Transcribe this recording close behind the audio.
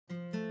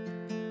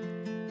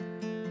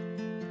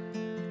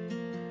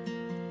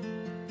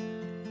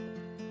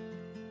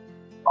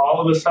all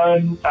of a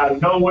sudden, out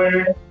of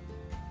nowhere,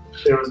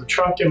 there was a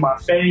truck in my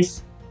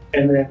face,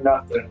 and then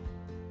nothing.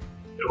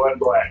 It went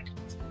black.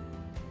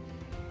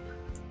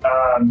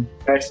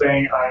 Next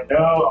thing I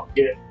know, I'm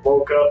getting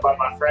woke up by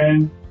my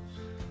friend,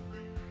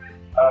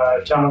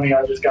 telling me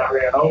I just got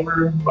ran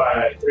over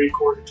by a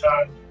 3/4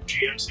 ton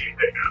GMC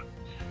pickup.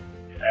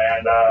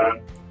 And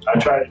I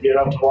tried to get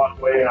up to walk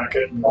away, and I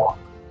couldn't walk.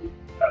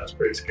 That was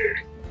pretty scary.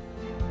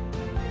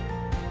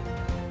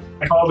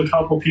 I called a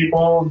couple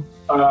people.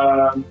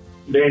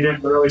 They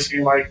didn't really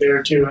seem like they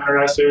were too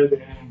interested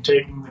in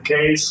taking the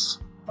case,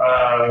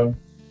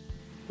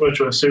 which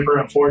was super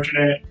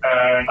unfortunate.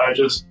 And I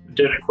just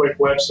did a quick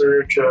web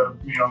search of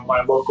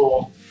my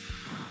local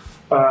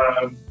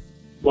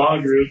law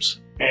groups,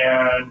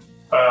 and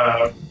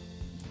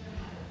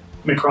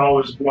McCraw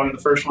was one of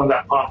the first ones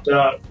that popped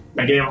up.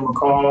 I gave them a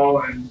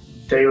call, and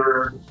they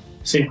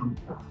seemed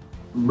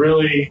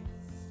really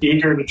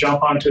eager to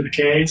jump onto the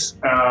case,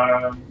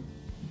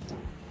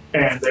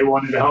 and they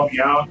wanted to help me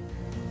out.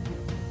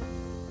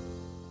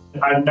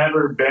 I've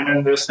never been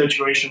in this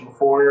situation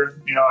before.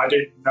 I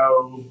didn't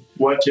know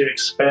what to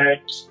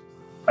expect.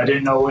 I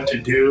didn't know what to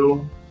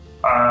do.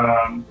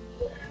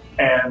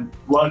 And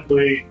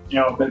luckily,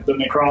 the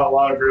McCraw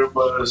Law Group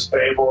was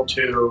able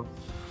to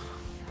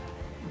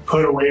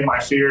put away my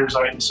fears,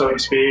 so to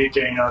speak.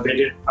 And, I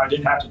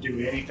didn't have to do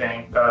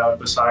anything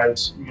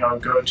besides,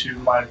 go to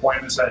my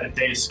appointments that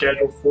they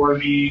scheduled for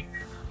me.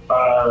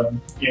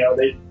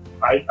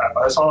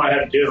 That's all I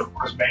had to do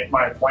was make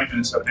my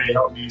appointments that they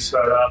helped me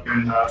set up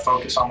and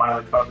focus on my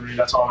recovery.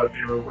 That's all that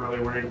they were really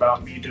worried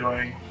about me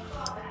doing.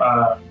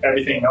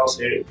 Everything else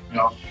they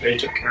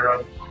took care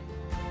of.